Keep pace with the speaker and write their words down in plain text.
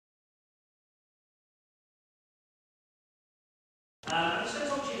I'm just going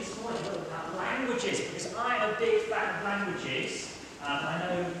to talk to you this morning a little about languages, because I'm a big fan of languages. I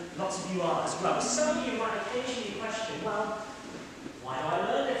know lots of you are as well. But some of you might occasionally question, well, why do I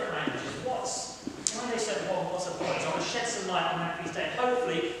learn different languages? Why are they so important? What's the point? So I want to shed some light on that piece today, and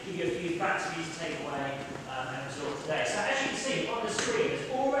hopefully give you a few facts for you to take away and absorb today. So as you can see on the screen, there's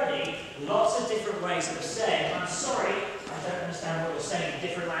already lots of different ways of saying, I'm sorry, I don't understand what you're saying in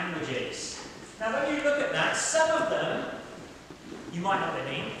different languages. Now when you look at that, some of them you might know what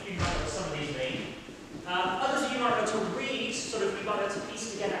they mean, you might know what some of these mean. Others of you might be able to read, you might be able to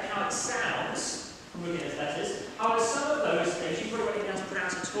piece together how it sounds from looking at letters. However, some of those things you probably won't be able to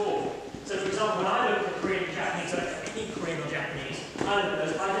pronounce at all. So for example, when I look at Korean and Japanese, I don't know any Korean or Japanese, I look at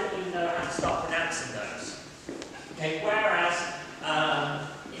those, I don't even know how to start pronouncing those. Okay, whereas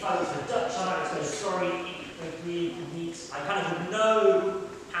if I look at the Dutch, I might go, sorry, I kind of would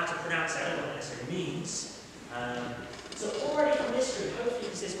know how to pronounce it, I don't know what it necessarily means. So already from this group, hopefully you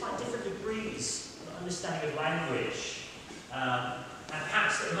can see there's quite different degrees of understanding of language. And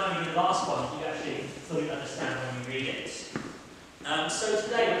perhaps it might be the last one that you actually fully understand when you read it. So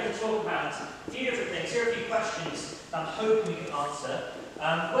today we're going to talk about a few different things. Here are a few questions that I'm hoping we can answer.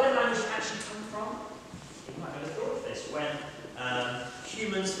 Where did language actually come from? You might have thought of this. When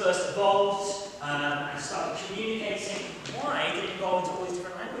humans first evolved and started communicating, why did it evolve into all these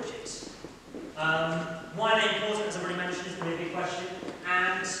different languages? Why are they important, as I've already mentioned, is going to be a big question.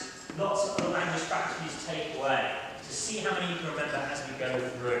 And lots of other language facts for you to take away to see how many you can remember as we go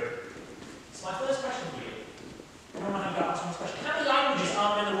through. So my first question for you. Anyone want to have a go at answering this question? How many languages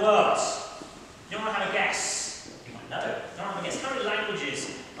are there in the world? You don't want to have a guess? You might know. You don't have a guess. How many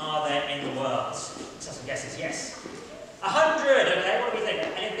languages are there in the world? Let's have some guesses. Yes. 100. Okay. What do we think?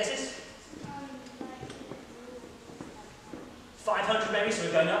 Any other guesses? 500 maybe, so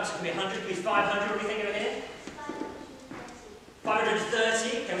we're going up, so it could be 100, it could be 500, what do we think over here?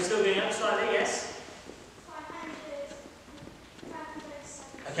 530, okay, we're still going up slightly, yes?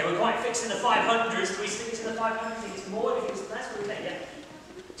 500. Okay, we're quite fixed in the 500s, do we stick to the 500s? Do you think it's more, do you think it's less, what do we think, yeah?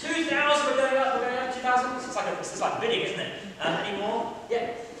 2,000, we're going up, 2,000, it's like bidding, isn't it? Any more?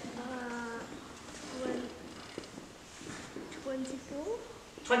 Yeah? 24.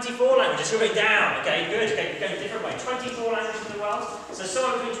 24 languages, you're going down. Okay, good. Okay, you're going a different way. 24 languages in the world. So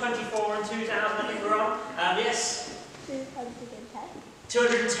somewhere between 24 and 2,000, I think we're on. Yes? 210.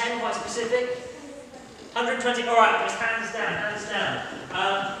 210, quite specific. 120, all right, just hands down, hands down.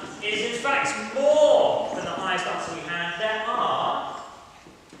 It is in fact more than the highest answer we had. There are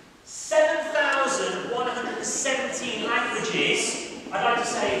 7,117 languages. I'd like to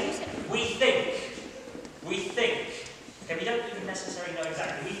say, we think. Okay, we don't even necessarily know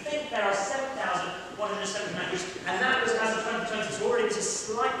exactly. We think there are 7,170 languages, and that was as of 2020, so already this is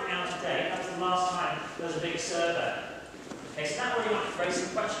slightly out of date. That was the last time there was a big survey. Okay, so that already might raise some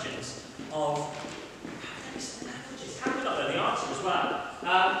questions of how many languages? How do we not know the answer as well?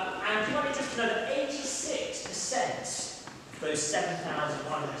 And you might be interested to know that 86% of those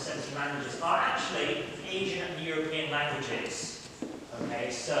 7,170 languages are actually Asian and European languages.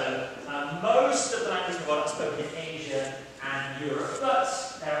 Okay, so most of the languages in the world are spoken in Asia and Europe, but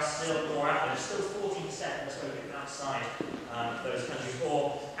there are still more out there. There's still 14% that are spoken outside those countries,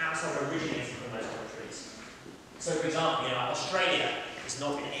 or outside originating from those countries. So, for example, Australia is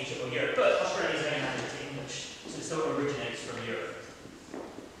not in Asia or Europe, but Australia's own language is English, so it still originates from Europe.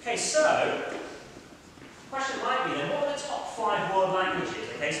 Okay, so the question might be then, what are the top 5 world languages?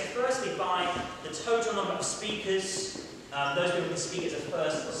 Okay, so firstly, by the total number of speakers. Those people can speak as a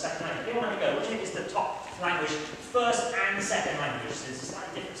first or second language. Anyone have a go? What do you think is the top language, first and second language? So there's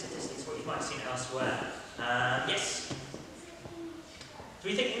slightly different statistics to what you might have seen elsewhere. Yes? Do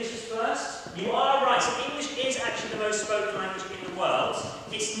we think English is first? You are right. So English is actually the most spoken language in the world.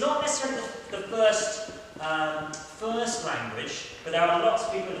 It's not necessarily the first language, but there are lots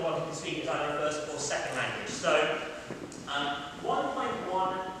of people in the world who can speak as either a first or second language. So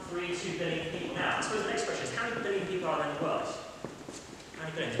 1.132 billion people now. I suppose the next question is, how many billion people are there in the world? How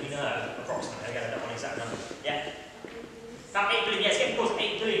many billion do we know, approximately? Again, I don't want an exact number. Yeah? About 8 billion, yes, getting close to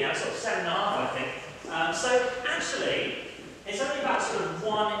 8 billion now, sort of 7.5, I think. So actually, it's only about sort of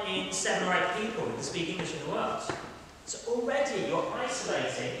 1 in 7 or 8 people who can speak English in the world. So already you're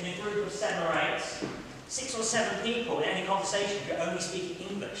isolating in a group of 7 or 8, 6 or 7 people in any conversation if you're only speaking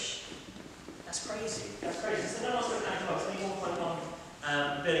English. That's crazy. That's crazy. So no one's going to count about it's only 1.1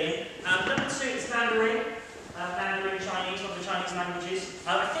 billion. Number 2 is Mandarin. Mandarin Chinese, one of the Chinese languages.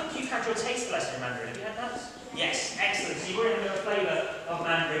 I think you've had your taste lesson in Mandarin. Have you had that? Yes, excellent. So you've already got a flavour of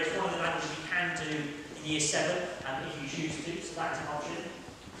Mandarin. It's one of the languages you can do in year 7, if you choose to, so that's an option.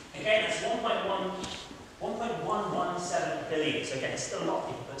 Again, that's 1.117 billion. So again, it's still a lot of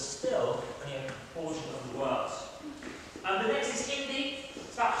people, but still only a portion of the world. The next is Hindi.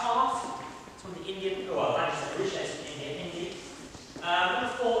 It's about half. It's one of the Indian, well, language that originates from India, Hindi.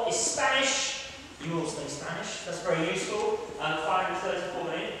 Number 4 is Spanish. You all speak Spanish. That's very useful. 534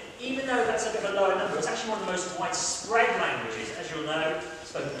 million. Even though that's a bit of a lower number, it's actually one of the most widespread languages, as you'll know.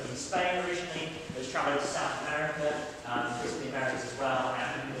 Spoken in Spain originally. It's travelled to South America, to the Americas as well,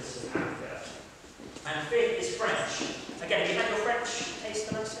 and even to Africa. And 5th is French. Again, have you had your French taste,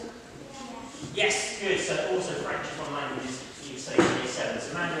 Ahsan? Yes, good. So also French is one of the languages you study in year 7.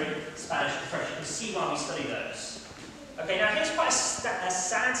 So Mandarin, Spanish, and French. You can see why we study those. Okay, now here's quite a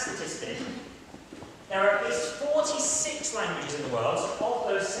sad statistic. There are at least 46 languages in the world, so of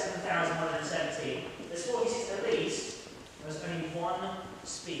those 7,117, there's 46 at least, and there's only one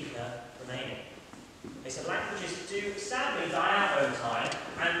speaker remaining. Okay, so languages do sadly die out over time,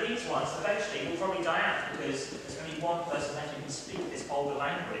 and these ones eventually will probably die out because there's only one person left who can speak this older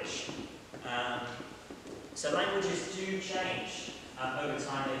language. So languages do change over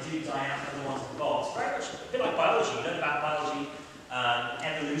time, they do die out and the ones evolve. It's very much a bit like biology. You learn about biology,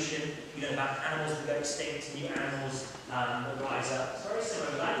 evolution, you learn about animals that go extinct, new animals that rise up. It's very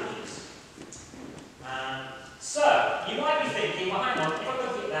similar to languages. So, you might be thinking, well hang on, if I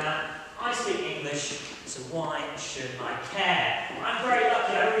look at that, I speak English, so why should I care? I'm very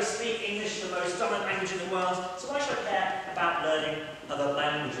lucky, I already speak English, the most dominant language in the world, so why should I care about learning other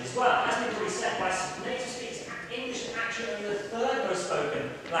languages? Well, as we've already said, by native speakers, English is actually only the 3rd most spoken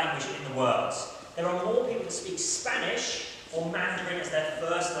language in the world. There are more people that speak Spanish or Mandarin as their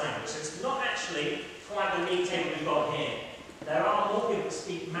first language, so it's not actually quite the league table we've got here. There are more people that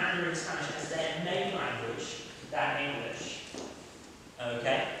speak Mandarin and Spanish as their main language than English.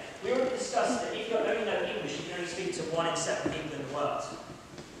 Okay? We already discussed that if you only know English, you can only speak to 1 in 7 people in the world.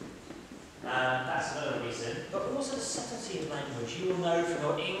 That's another reason. But also the subtlety of language. You will know from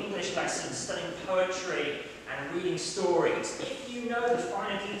your English lessons, studying poetry and reading stories. If you know the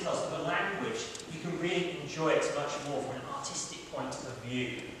finer details of a language, you can really enjoy it much more from an artistic point of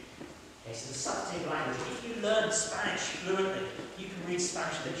view. Okay, so the subtlety of language. If you learn Spanish fluently, you can read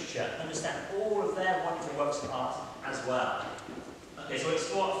Spanish literature, understand all of their wonderful works of art as well. Okay, so we'll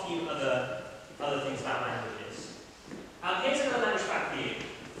explore a few other things about languages. Here's another language fact for you.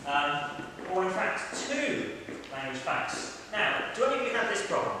 Or in fact, 2 language facts. Now, do any of you have this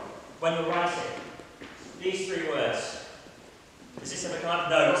problem when you're writing? These 3 words. Does this ever come up?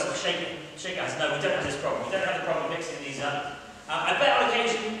 No, lots of shake eyes. No, we don't have this problem. We don't have the problem mixing these up. I bet on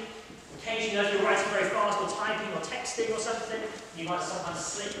occasionally, if you're writing very fast or typing or texting or something, you might sometimes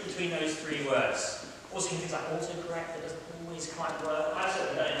slip between those 3 words. Also, you can things like autocorrect that doesn't always quite work. I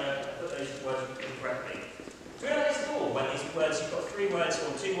certainly don't know if I put those words incorrectly. Do you know this at all? When these words, you've got 3 words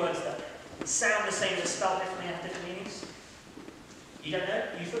or 2 words that sound the same but spelled differently and have different meanings? You don't know?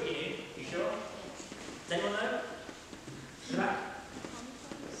 You thought you knew? You sure? Does anyone know?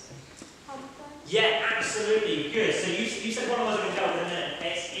 Yeah, absolutely. Good. So you said one of us going to go in a minute.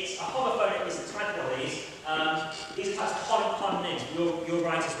 It's a homophone. It's the type of these. These are types of homonyms. You're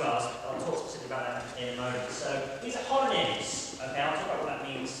right as well. I'll talk specifically about that in a moment. So these are homonyms. Okay, I'll talk about what that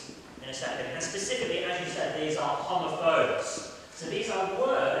means in a second. And specifically, as you said, these are homophones. So these are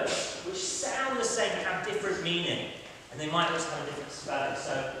words which sound the same but have different meaning. And they might also have a different spelling.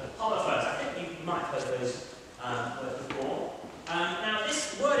 So homophones, I think you might have heard those words before. Now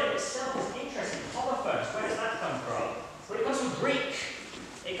this word in itself is interesting. Homophones, where does that come from? Well, it comes from Greek.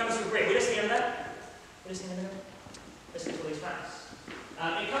 It comes from Greek. We're listening in there? We're listening in there? Listen to all these facts.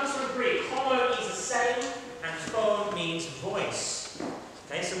 It comes from Greek. Homo means the same, and phone means voice.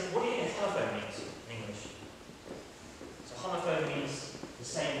 Okay, so what do you think a telephone means in English? So homophone means the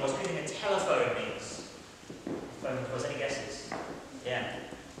same voice. What do you think a telephone means? Phone voice. Any guesses? Yeah.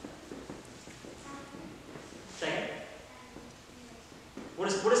 Say again? What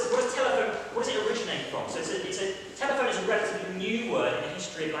does it originate from? So telephone is a relatively new word in the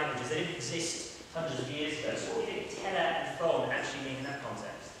history of languages. They didn't exist hundreds of years ago. So what do you think tele and phone actually mean in that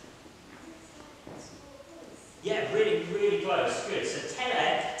context? Yeah, really, really close. Good. So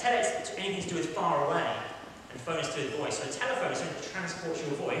tele is anything to do with far away, and phone is to do with voice. So telephone is something that transports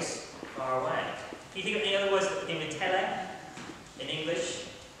your voice far away. Can you think of any other words that begin with tele in English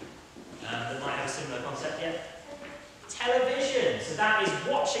that might have a similar concept yet? Television. So that is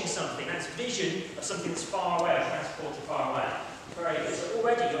watching something. That's vision of something that's far away or transported far away. Very good. So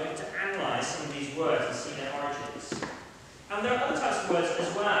already you're able to analyse some of these words and see their origins. And there are other types of words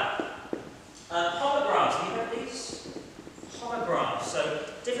as well. Homographs. Have you heard these? Homographs. So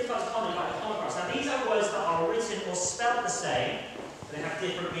different types of homographs. Now these are words that are written or spelled the same, but they have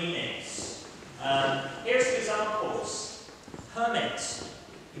different meanings. Here are some examples. permit.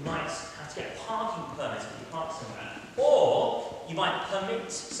 You might have to get a parking permit if you park somewhere. Or you might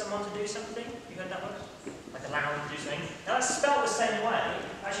permit someone to do something. You heard that one? Like allow them to do something. Now that's spelled the same way.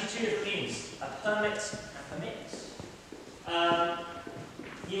 Actually, two different meanings. A permit and permit.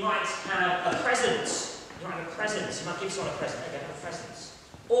 You might have a present. You might have a present. You might give someone a present. They have a present.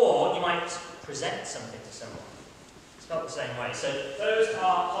 Or you might present something to someone. Spelled the same way. So those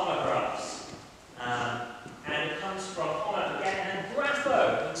are homographs. And it comes from homo again, and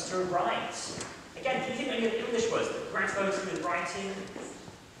grapho means to write. Again, do you think any of the English words that grapho to do with writing?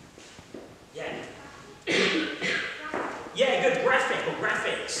 Yeah. Yeah, good. Graphic or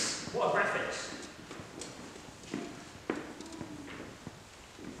graphics. What are graphics?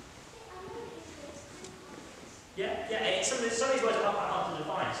 Yeah. Some of these words are quite hard to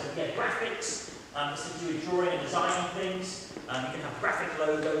define. So yeah, graphics. It's to do with drawing and designing things. You can have graphic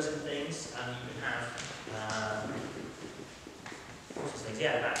logos and things. You can have all sorts of things.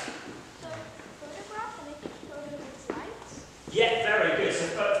 Yeah, that. So, photograph, and I think photo with lights? Yeah, very good. So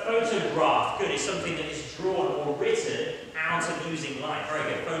photograph, good, is something that is drawn or written out of using light. Very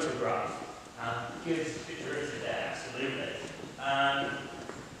good. Photograph. Good picture is it there? Absolutely.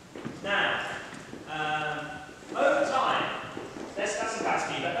 Now, over time, that's some facts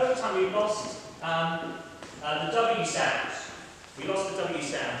for you, but over time we've lost the W sound. We lost the W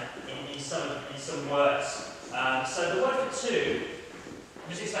sound in some words. So the word for two,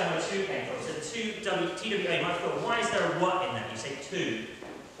 just explain where two came from. So TWA, you might thought, why is there a what in that? You say two.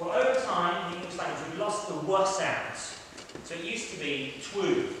 Well, over time, in the English language, we lost the W sound. So it used to be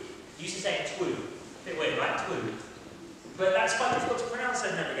twoo. You used to say twoo. A bit weird, right? Twoo. But that's quite difficult to pronounce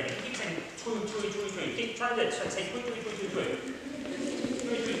over and over again. If you keep saying twoo, twoo, twoo, twoo, keep trying to do it. So say twoo, twoo, twoo, twoo, twoo.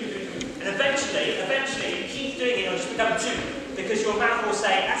 And eventually, if you keep doing it, it'll just become two. Because your mouth will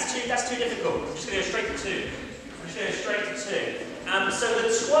say, that's too difficult. I'm just going to go straight to two. So the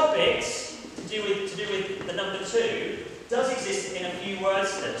twa bit, to do with the number two, does exist in a few words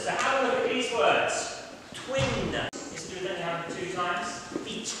still. So have a look at these words. Twin is to do with only having two times.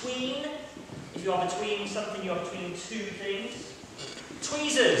 Between, if you are between something, you are between two things.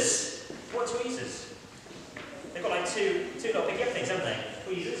 Tweezers. What are tweezers? They've got like two little picky up things, haven't they?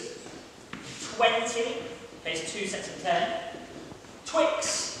 Tweezers. 20. Okay, it's 2 sets of 10.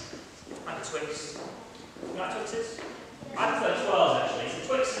 Twix. I like the Twix. You like Twixes? I prefer 12s actually. So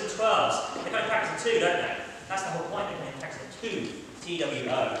Twixes and 12s. They come in packs of 2, don't they? That's the whole point. They come in packs of 2.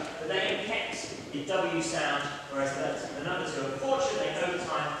 TWO. But they have kept the W sound, whereas the number 2, unfortunately, over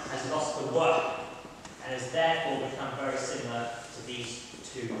time, has lost the W. And has therefore become very similar to these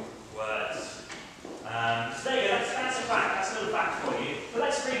two words. So there you go, that's a fact, that's a little fact for you. But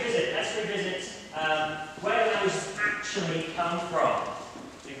let's revisit where languages actually come from.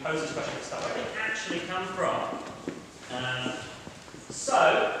 So you pose this question at the start, where they actually come from.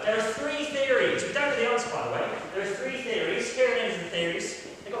 So, there are 3 theories. We don't know the answer, by the way. There are 3 theories. Here are the names of the theories.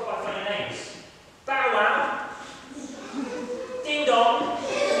 They've got quite funny names. Bow Wow, Ding Dong,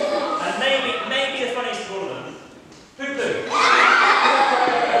 and maybe the funniest of all of them, Poo Poo.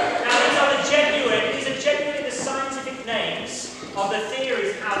 These are genuinely the scientific names of the theories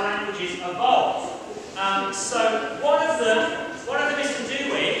of how languages evolve. So one of them is to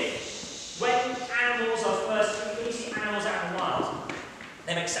do with when animals are when you see animals out in the wild,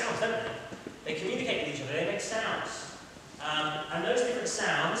 they make sounds, don't they? They communicate with each other, they make sounds. And those different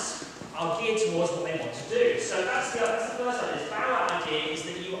sounds are geared towards what they want to do. So that's the first idea. The Bow Wow idea is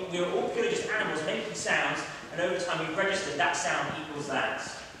that we're all purely just animals making sounds, and over time we've registered that sound equals that.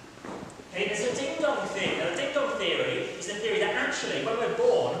 Okay, there's a ding-dong theory. Now, the ding-dong theory is the theory that actually, when we're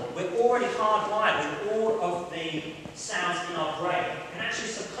born, we're already hardwired with all of the sounds in our brain. And actually,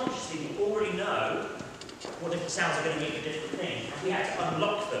 subconsciously, we already know what different sounds are going to mean for different things. And we have to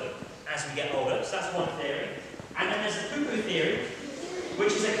unlock them as we get older. So that's one theory. And then there's the poo-poo theory,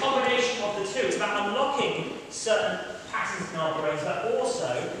 which is a combination of the two. It's about unlocking certain patterns in our brains, but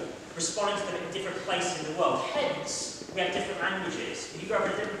also responding to them in different places in the world. Hence, we have different languages. If you grow up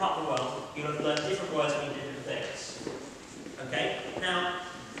in a different part of the world, you'll have learned different words mean different things. Okay? Now,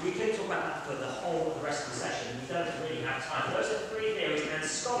 we could talk about that for the rest of the session. We don't really have time. Those are 3 theories, and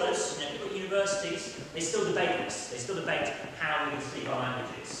scholars, people at universities, they still debate this. They still debate how we can speak our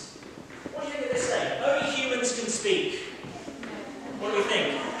languages. What do you think of this statement? Only humans can speak. What do you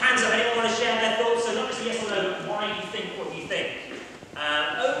think? Hands up, anyone want to share their thoughts? So not just a yes or no, but why you think what you think.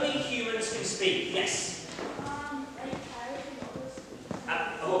 Only humans can speak. Yes? Like parrots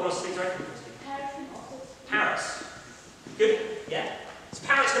and otters. What can I speak, sorry? Parrots and otters. Parrots. Good? Yeah? So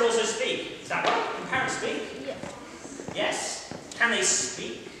parrots can also speak. Is that right? Can parrots speak? Yes. Yes? Can they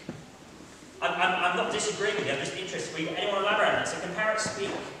speak? I'm not disagreeing with you, I'm just interested. Anyone elaborate on that? So can parrots speak?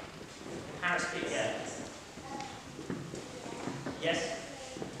 Can parrots speak, yeah. Yes?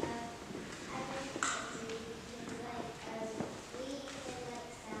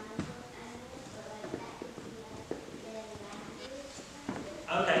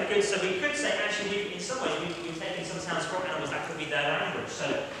 Okay, good. So we could say, actually, in some ways, we've taken some sounds from animals that could be their language.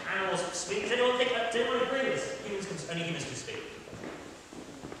 So animals speak. Does anyone agree with this? Only humans can speak.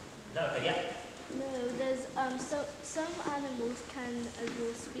 No, okay, yeah. No, there's some animals can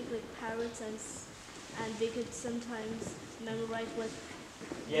will speak like parrots and they could sometimes memorize what.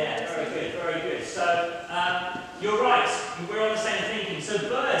 Yeah, very good. So you're right. We're on the same thinking. So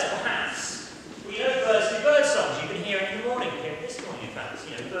birds, perhaps. We know birds do bird songs. You can hear it in the morning. You hear it this morning, in fact.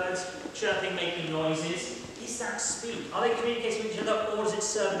 You know, birds chirping, making noises. Is that speak? Are they communicating with each other, or does it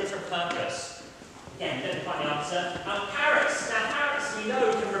serve a different purpose? Again, we don't find the answer. Parrots. Now, parrots, we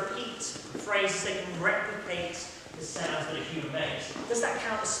know, can repeat phrases. They can replicate the sounds that a human makes. Does that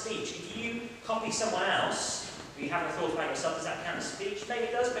count as speech? If you copy someone else, you haven't thought about yourself, does that count as speech? Maybe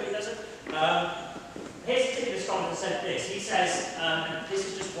it does, maybe it doesn't. Here's a particular scholar that said this. He says, and this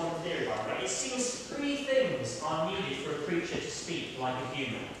is just one theory, by the way, it seems 3 things are needed for a creature to speak like a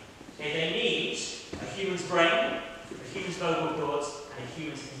human. Okay, they need a human's brain, a human's vocal cords, and a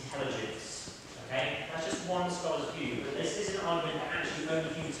human's intelligence. Okay, that's just one scholar's view, but this is an argument that actually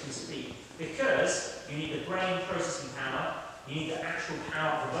only humans can speak. Because you need the brain processing power, you need the actual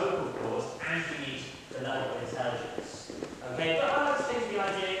power of the vocal cords, and you need the level of intelligence. Okay, but I like to think of the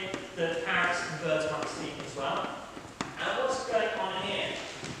idea that parrots and birds might speak as well. And what's going on here?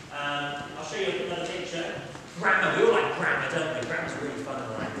 I'll show you another picture. Grammar, we all like grammar, don't we? Grammar's really fun in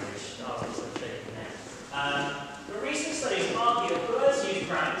the language. Oh, it's so shaking there. But recent studies argue that birds use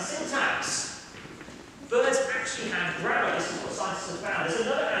grammar and syntax. Birds actually have grammar, this is what scientists have found. There's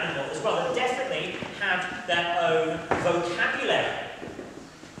another animal as well that definitely have their own vocabulary.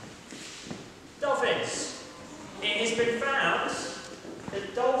 Dolphins. It has been found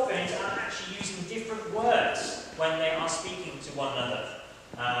that dolphins are actually using different words when they are speaking to one another.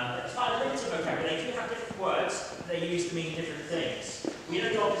 It's quite a limited vocabulary. They do have different words, but they use to mean different things. We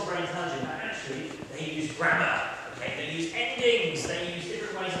know dolphins are very intelligent, but actually they use grammar. Okay? They use endings. They use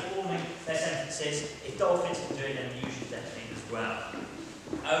different ways of forming their sentences. If dolphins can do it, then you should definitely as well.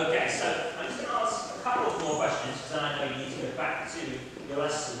 Okay, so I'm just going to ask a couple of more questions, because I know you need to go back to your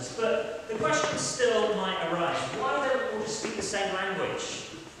lessons. But the question still might arise. Why don't we all just speak the same language?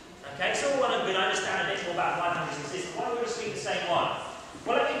 Okay, so all well and good, I understand a bit more about why languages exist. Why don't we all just speak the same one?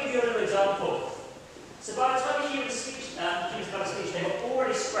 Well, let me give you a little example. So by the time humans developed speech, they were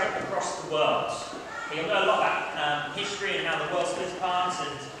already spread across the world. You'll know a lot about history and how the world split apart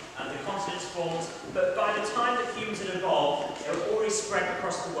and the continents formed, but by the time that humans had evolved, they were already spread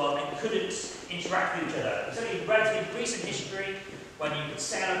across the world and couldn't interact with each other. It's only relatively recent history when you could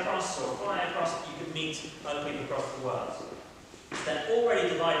sail across or fly across that you could meet other people across the world. They're already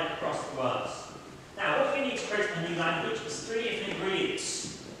divided across the world. Now, what we need to create a new language is 3 different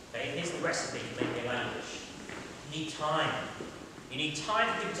ingredients. Okay, here's the recipe for making a language. You need time. You need time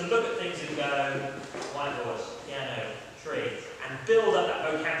for people to look at things and go, whiteboard, piano, tree, and build up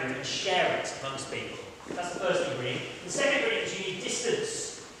that vocabulary and share it amongst people. That's the first ingredient. The second ingredient is you need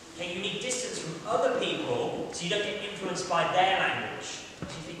distance. Okay, you need distance from other people so you don't get influenced by their language. So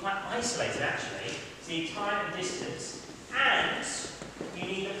you feel quite isolated actually. So you need time and distance. And you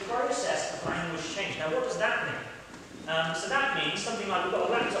need the process of language change. Now what does that mean? So that means something like we've got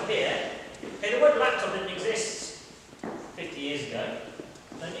a laptop here. Okay, the word laptop didn't exist 50 years ago.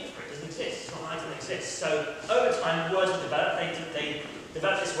 No need for it, it doesn't exist. It's not an item that exists. So over time, words were developed. They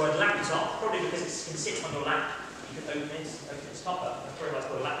developed this word laptop, probably because it can sit on your lap. You can open its top up. That's probably why it's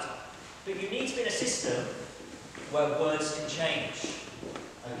called a laptop. But you need to be in a system where words can change,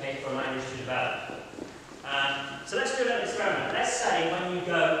 okay, for a language to develop. So let's do a little experiment. Let's say when you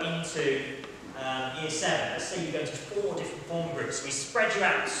go into year 7, let's say you go into 4 different form groups. We spread you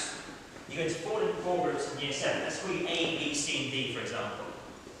out. You go into 4 different form groups in year 7. Let's call you A, B, C, and D, for example.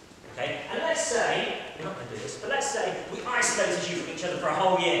 Okay? And let's say, we're not going to do this, but let's say we isolated you from each other for a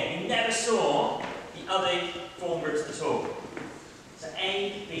whole year. You never saw the other form groups at all. So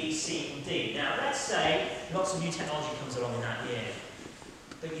A, B, C, and D. Now let's say lots of new technology comes along in that year.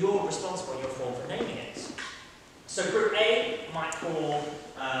 But you're responsible in your form for naming it. So group A might call,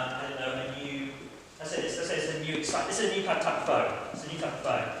 I don't know, a new, let's say it's a new, this is a new type of phone. It's a new type of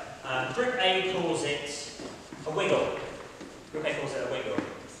phone. Group A calls it a wiggle. Group A calls it a wiggle.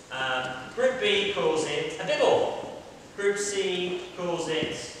 Group B calls it a bibble. Group C calls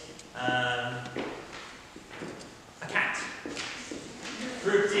it a cat.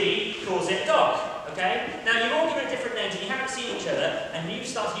 Group D calls it dog. Okay? Now you've all given it different names and you haven't seen each other, and you've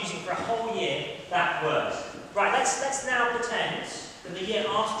started using for a whole year that word. Right, let's now pretend that the year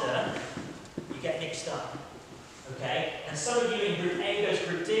after you get mixed up. Okay? And some of you in group A go to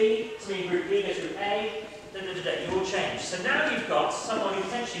group D, some of you in group B go to group A, you all change. So now you've got someone who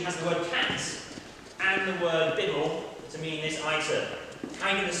potentially has the word cat and the word bibble to mean this item. How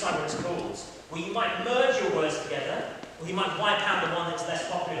are you going to decide what it's called? Well, you might merge your words together, or you might wipe out the one that's less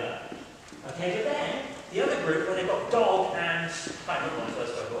popular. Okay, but then, the other group, where they've got dog and, I can't remember my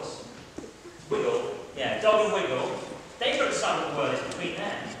first word was, wiggle, yeah, dog and wiggle, they've got to decide what the word is between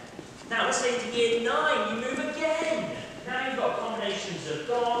them. Now, let's say into year 9, you move again. Now you've got combinations of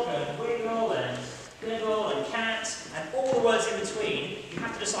dog and wiggle and bibble and cat, and all the words in between. You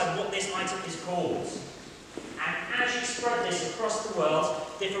have to decide what this item is called. And as you spread this across the world,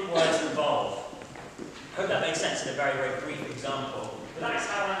 different words evolve. I hope that makes sense in a very, very brief example. But that's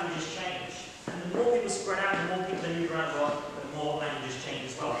how languages change. And the more people spread out, the more people they move around the world, the more languages change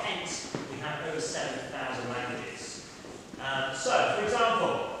as well. Hence, we have over 7,000 languages. So, for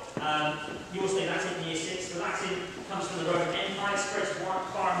example, you will study Latin in year 6. The Latin comes from the Roman Empire, spread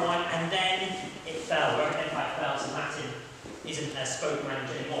far and wide, and then it fell. The Roman Empire fell, so Latin isn't a spoken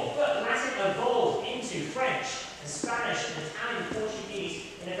language anymore. But Latin evolved into French and Spanish and Italian and Portuguese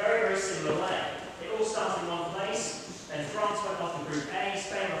in a very, very similar way. It all started in one place, then France went off in group A,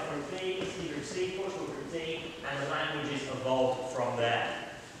 Spain went off group B, Italy group C, Portugal group D, and the languages evolved from there.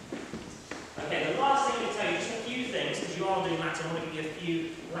 Okay, the last thing to tell you, just a few things, because you are doing Latin, I want to give you a few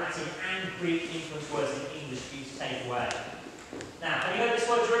Latin and Greek influenced words in English for you to take away. Now, have you heard this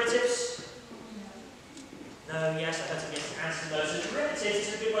word derivatives? No, yes, I heard some yes and some no. So derivatives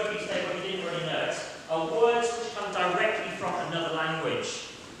is a good word for you to take away if you didn't already know it, are words which come directly from another language.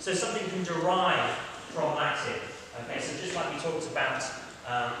 So something can derive from Latin. Okay, so just like we talked about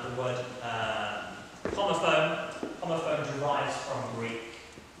the word homophone derives from Greek.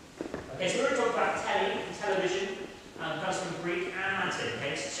 Okay, so we're going to talk about television, comes from Greek and Latin.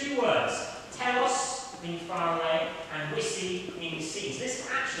 Okay, it's two words. Telos means far away, and wisi means see. So this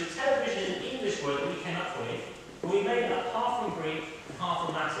actually, television is an English word that we came up with, but we made it up half from Greek and half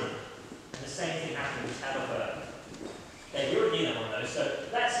from Latin. And the same thing happened with telephone. Okay, you already knew that one though, so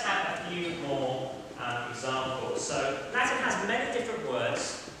let's have a few more examples. So Latin has many different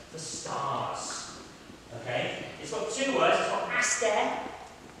words for stars. Okay, it's got two words. It's got aster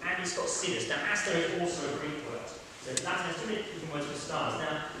and it's got sidus. Now aster is also a Greek word. So Latin has two different words for stars.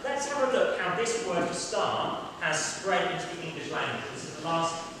 Now let's have a look how this word for star has spread into the English language. This is the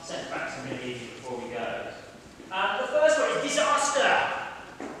last set of facts I'm going to give you before we go. The first one is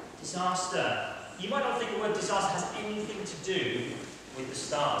disaster. Disaster. You might not think the word disaster has anything to do with the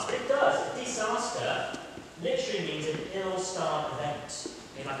stars, but it does. Disaster literally means an ill-starred event,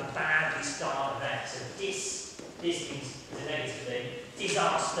 like a badly starred event. So this means a negative thing.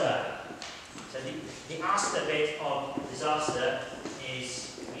 Disaster. So the aster bit of disaster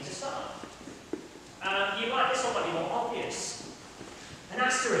means a star. This one might be more obvious. An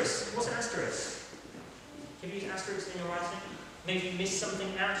asterisk. What's an asterisk? Have you used asterisk in your writing? Maybe you missed something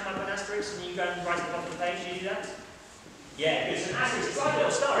out, you might put an asterisk, and then you go and write it off the page. Do you do that? Yeah, good. So an asterisk is like a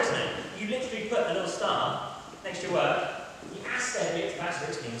little star, isn't it? You literally put a little star next to your word. The aster bit of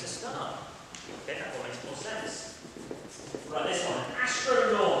asterisk means a star. Okay, that one makes more sense. Right, this one.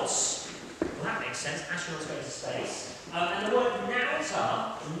 Astronauts. Well, that makes sense. Astronauts go into space. And the word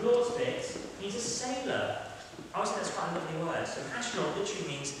nauta, the naught bit, means a sailor. I always think that's quite a lovely word. So an astronaut literally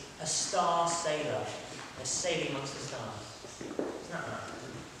means a star sailor. They're sailing amongst the stars. Isn't that nice?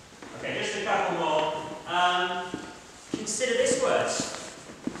 Okay, just a couple more. Consider this word.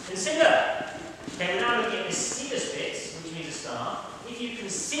 Consider. Okay, we're now looking at this sidus bit, which means a star. If you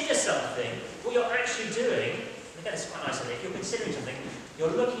consider something, what you're actually doing, and again, it's quite nice, if you're considering something,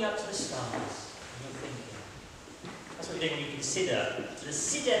 you're looking up to the stars and you're thinking. That's what you're doing when you consider. So the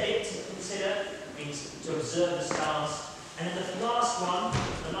sidder bit, consider, means to observe the stars. And then the last one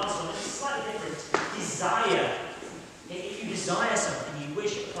is slightly different. Desire. If you desire something, you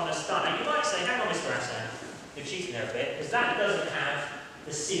wish upon a star. Now you might say, hang on, Mr. Ahsan, you're cheating there a bit, because that doesn't have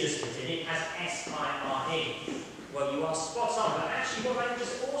the sidus bit in it. It has S-I-R-E. Well, you are spot on, but actually what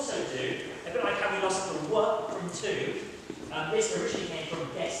languages also do, a bit like how we lost the w from two, this originally came from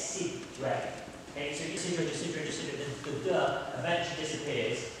desidre. Okay, so desidre, the d eventually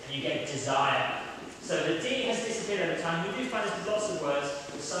disappears, and you get desire. So the D has disappeared over time. We do find there's lots of words,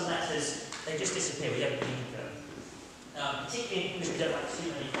 with some letters, they just disappear, we don't need them. Particularly in English, we don't like too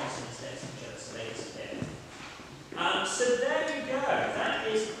many consonants next to each other, so they disappear. So there you go. That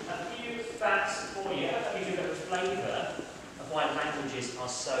is a few facts for you. That gives you a bit of a flavour of why languages are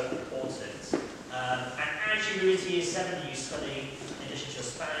so important. And as you move into year 7, you study, in addition to your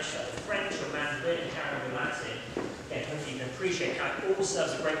Spanish, French, or Mandarin, and Caribbean Latin. Again, hopefully you can appreciate how it all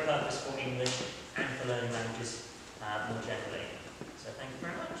serves a great purpose for English and for learning languages more generally.